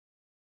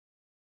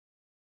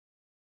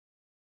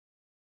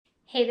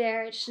Hey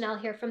there, it's Chanel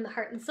here from The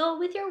Heart and Soul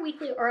with your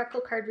weekly oracle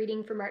card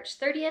reading for March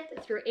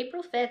 30th through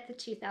April 5th,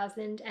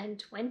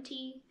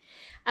 2020.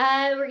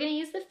 We're going to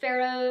use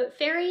the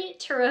Fairy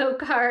Tarot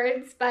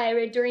cards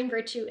by Doreen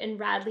Virtue and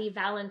Radley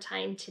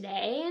Valentine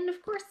today. And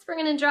of course, we're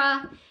going to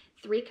draw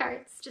 3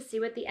 cards to see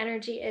what the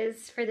energy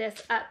is for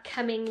this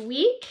upcoming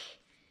week.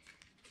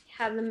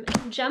 Have them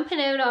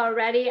jumping out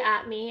already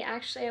at me.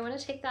 Actually, I want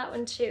to take that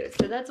one too.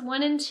 So that's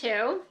 1 and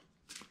 2.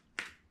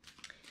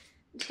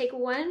 Take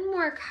one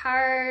more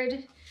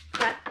card,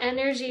 that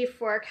energy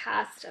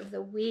forecast of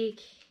the week,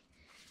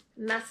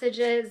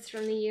 messages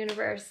from the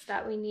universe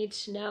that we need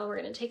to know. We're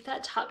going to take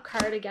that top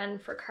card again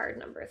for card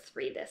number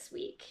 3 this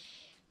week.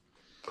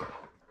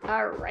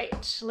 All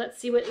right, let's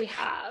see what we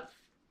have.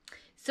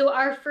 So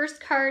our first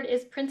card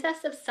is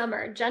Princess of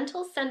Summer,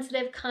 gentle,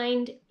 sensitive,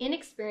 kind,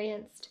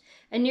 inexperienced,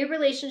 a new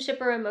relationship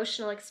or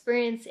emotional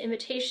experience,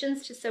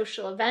 invitations to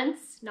social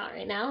events, not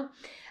right now,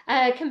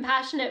 a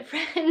compassionate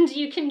friend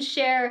you can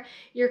share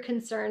your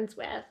concerns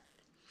with.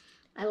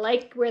 I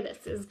like where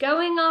this is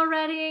going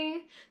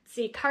already. Let's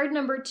see, card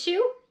number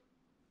 2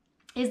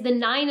 is the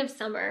 9 of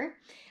Summer.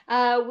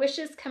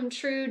 Wishes come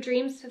true,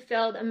 dreams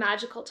fulfilled, a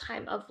magical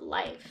time of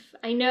life.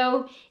 I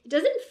know it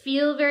doesn't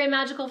feel very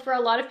magical for a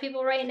lot of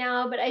people right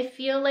now, but I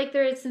feel like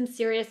there is some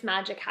serious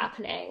magic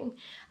happening.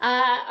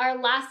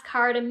 Our last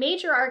card, a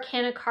major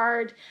arcana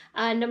card,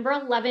 number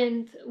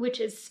 11, which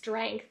is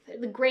strength.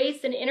 The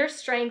grace and inner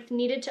strength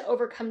needed to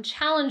overcome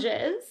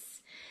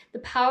challenges, the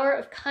power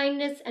of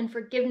kindness and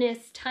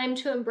forgiveness, time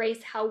to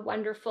embrace how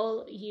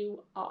wonderful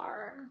you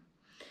are.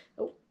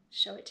 Oh,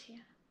 show it to you.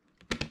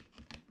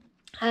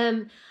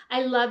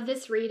 I love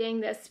this reading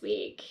this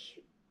week.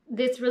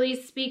 This really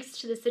speaks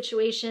to the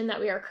situation that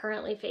we are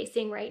currently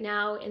facing right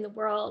now in the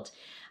world.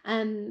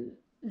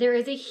 There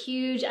is a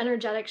huge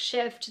energetic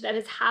shift that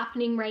is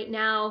happening right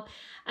now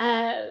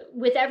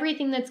with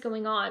everything that's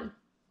going on.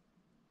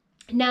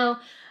 Now,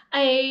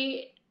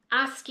 I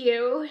ask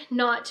you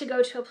not to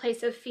go to a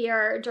place of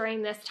fear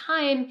during this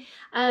time.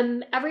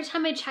 Every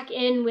time I check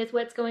in with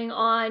what's going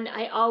on,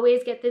 I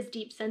always get this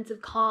deep sense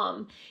of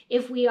calm.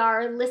 If we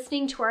are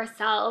listening to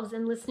ourselves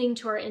and listening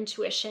to our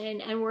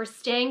intuition, and we're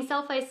staying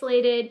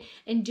self-isolated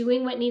and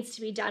doing what needs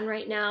to be done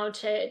right now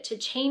to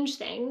change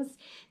things,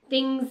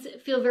 things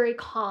feel very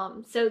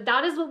calm. So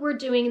that is what we're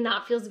doing, and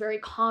that feels very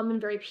calm and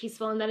very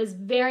peaceful, and that is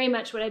very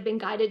much what I've been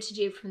guided to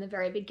do from the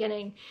very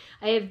beginning.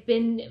 I have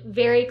been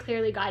very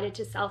clearly guided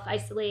to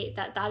self-isolate,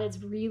 that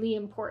is really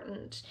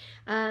important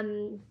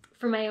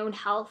for my own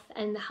health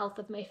and the health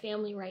of my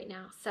family right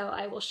now. So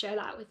I will share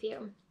that with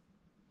you.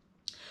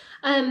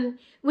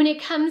 When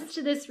it comes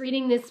to this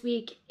reading this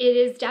week, it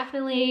is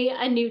definitely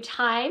a new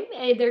time.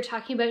 They're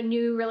talking about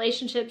new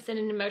relationships and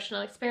an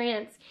emotional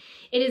experience.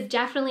 It is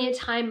definitely a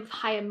time of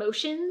high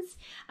emotions.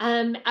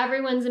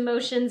 Everyone's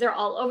emotions are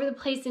all over the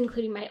place,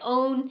 including my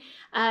own,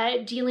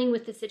 dealing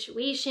with the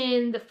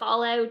situation, the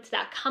fallout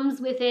that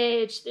comes with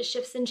it, the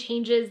shifts and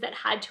changes that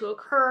had to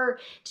occur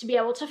to be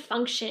able to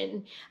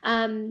function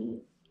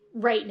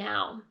right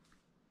now.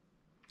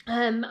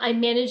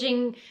 I'm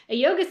managing a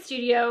yoga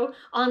studio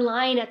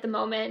online at the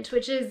moment,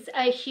 which is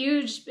a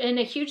huge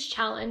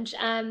challenge,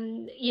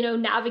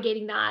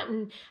 navigating that,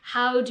 and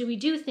how do we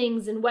do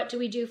things, and what do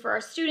we do for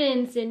our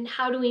students, and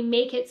how do we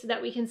make it so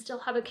that we can still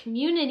have a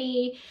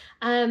community,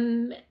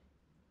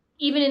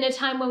 even in a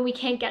time when we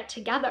can't get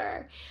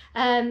together.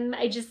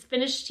 I just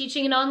finished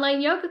teaching an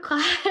online yoga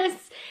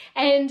class,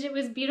 and it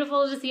was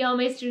beautiful to see all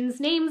my students'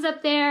 names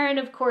up there, and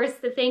of course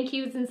the thank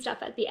yous and stuff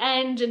at the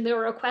end, and the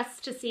requests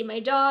to see my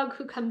dog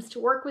who comes to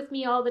work with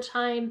me all the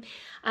time.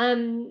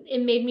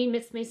 It made me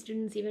miss my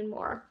students even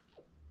more.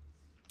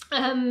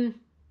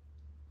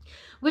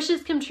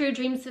 Wishes come true,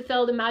 dreams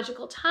fulfilled, a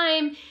magical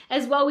time.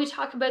 As well, we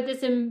talk about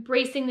this,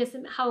 embracing this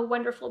and how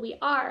wonderful we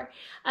are.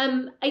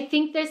 I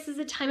think this is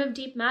a time of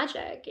deep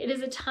magic. It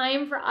is a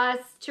time for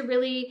us to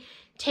really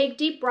take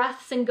deep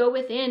breaths and go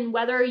within,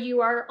 whether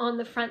you are on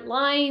the front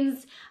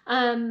lines,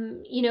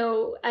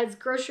 as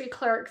grocery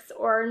clerks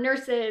or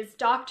nurses,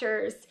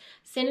 doctors,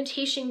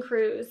 sanitation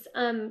crews.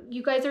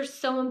 You guys are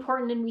so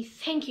important, and we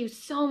thank you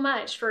so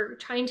much for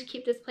trying to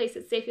keep this place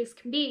as safe as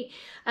can be.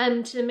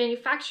 To the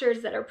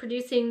manufacturers that are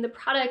producing the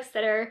products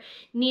that are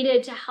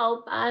needed to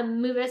help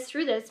move us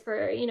through this,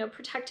 for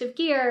protective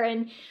gear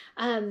and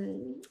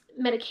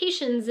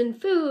medications and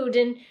food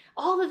and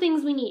all the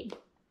things we need.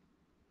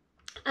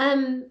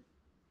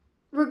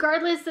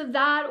 Regardless of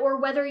that, or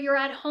whether you're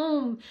at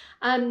home,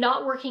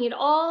 not working at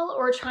all,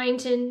 or trying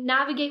to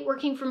navigate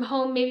working from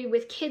home, maybe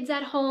with kids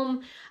at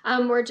home,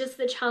 or just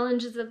the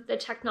challenges of the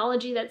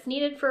technology that's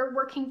needed for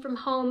working from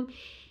home,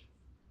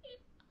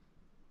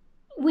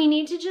 we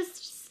need to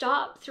just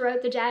stop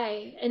throughout the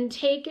day and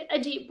take a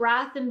deep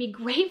breath and be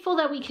grateful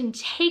that we can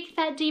take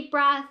that deep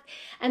breath,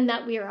 and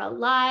that we are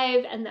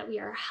alive, and that we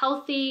are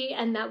healthy,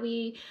 and that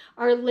we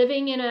are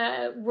living in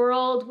a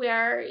world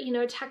where,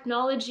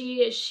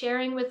 technology is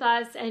sharing with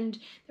us, and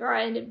there are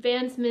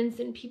advancements,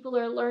 and people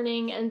are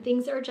learning, and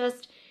things are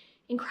just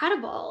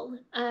incredible.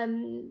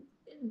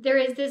 there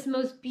is this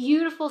most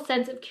beautiful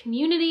sense of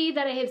community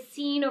that I have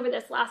seen over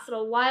this last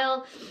little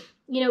while.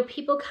 You know,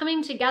 people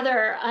coming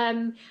together,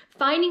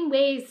 finding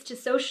ways to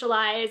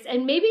socialize,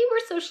 and maybe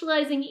we're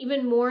socializing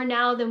even more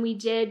now than we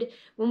did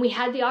when we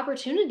had the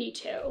opportunity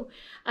to.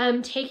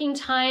 Taking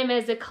time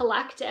as a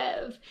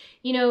collective,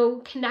 you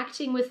know,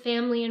 connecting with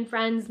family and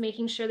friends,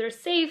 making sure they're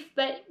safe,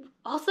 but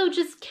also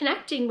just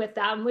connecting with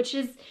them, which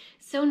is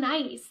so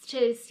nice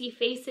to see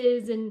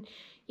faces and,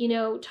 you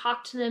know,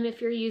 talk to them if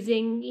you're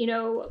using, you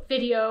know,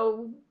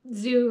 video,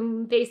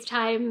 Zoom,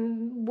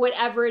 FaceTime,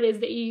 whatever it is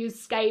that you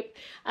use, Skype.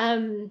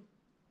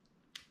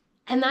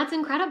 And that's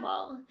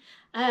incredible.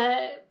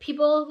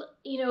 People,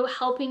 you know,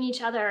 helping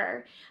each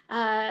other,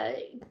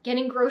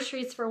 getting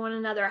groceries for one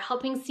another,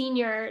 helping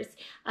seniors,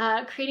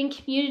 creating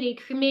community,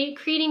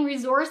 creating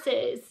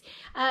resources.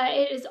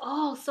 It is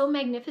all so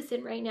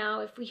magnificent right now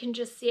if we can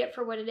just see it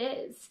for what it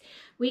is.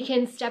 We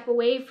can step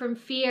away from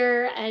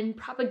fear and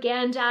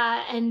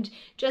propaganda and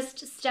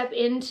just step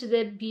into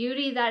the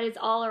beauty that is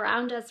all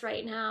around us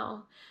right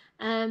now.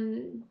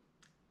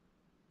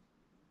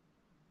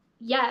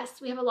 Yes,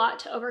 we have a lot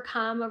to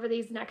overcome over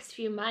these next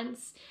few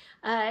months.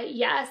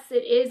 Yes,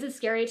 it is a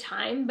scary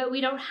time, but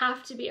we don't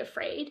have to be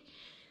afraid.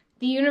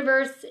 The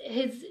universe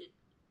has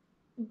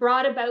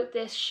brought about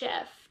this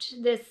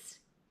shift, this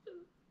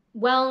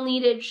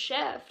well-needed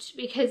shift,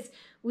 because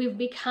we've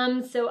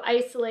become so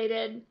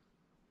isolated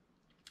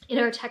in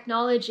our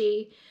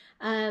technology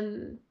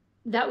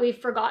that we've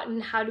forgotten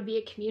how to be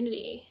a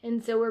community.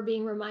 And so we're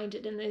being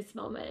reminded in this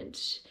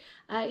moment.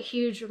 A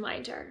huge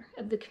reminder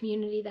of the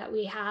community that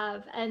we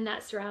have and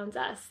that surrounds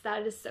us.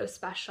 That is so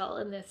special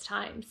in this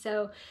time.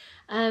 So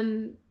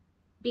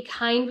be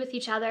kind with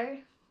each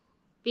other,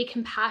 be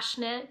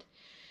compassionate,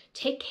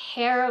 take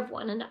care of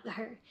one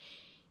another.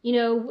 You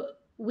know,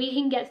 we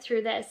can get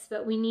through this,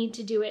 but we need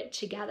to do it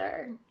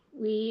together.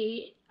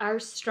 We are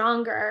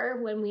stronger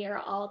when we are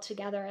all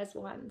together as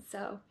one.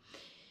 So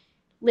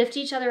lift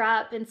each other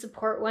up and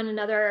support one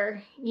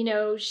another, you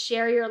know,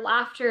 share your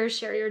laughter,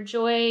 share your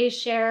joy,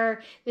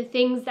 share the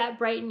things that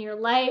brighten your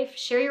life,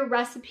 share your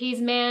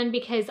recipes, man,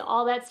 because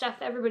all that stuff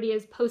everybody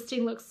is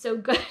posting looks so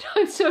good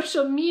on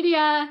social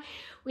media.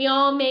 We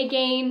all may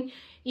gain,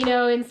 you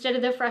know, instead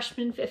of the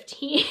freshman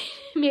 15,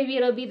 maybe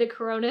it'll be the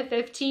Corona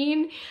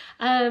 15.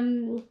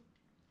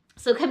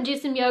 So come do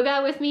some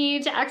yoga with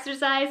me to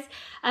exercise.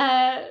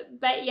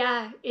 But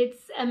yeah,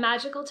 it's a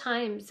magical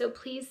time. So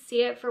please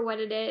see it for what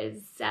it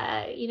is.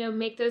 You know,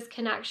 make those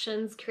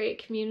connections,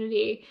 create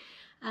community,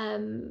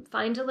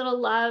 find a little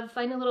love,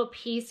 find a little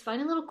peace,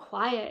 find a little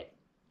quiet.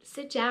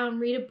 Sit down,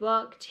 read a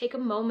book, take a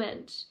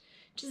moment,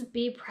 just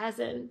be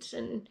present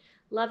and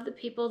love the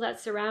people that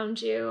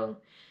surround you.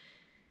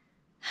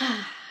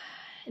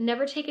 And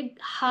never take a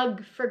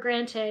hug for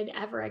granted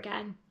ever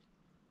again.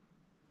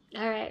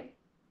 All right.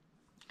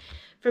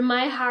 From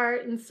my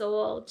heart and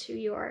soul to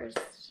yours,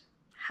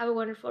 have a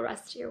wonderful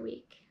rest of your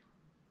week.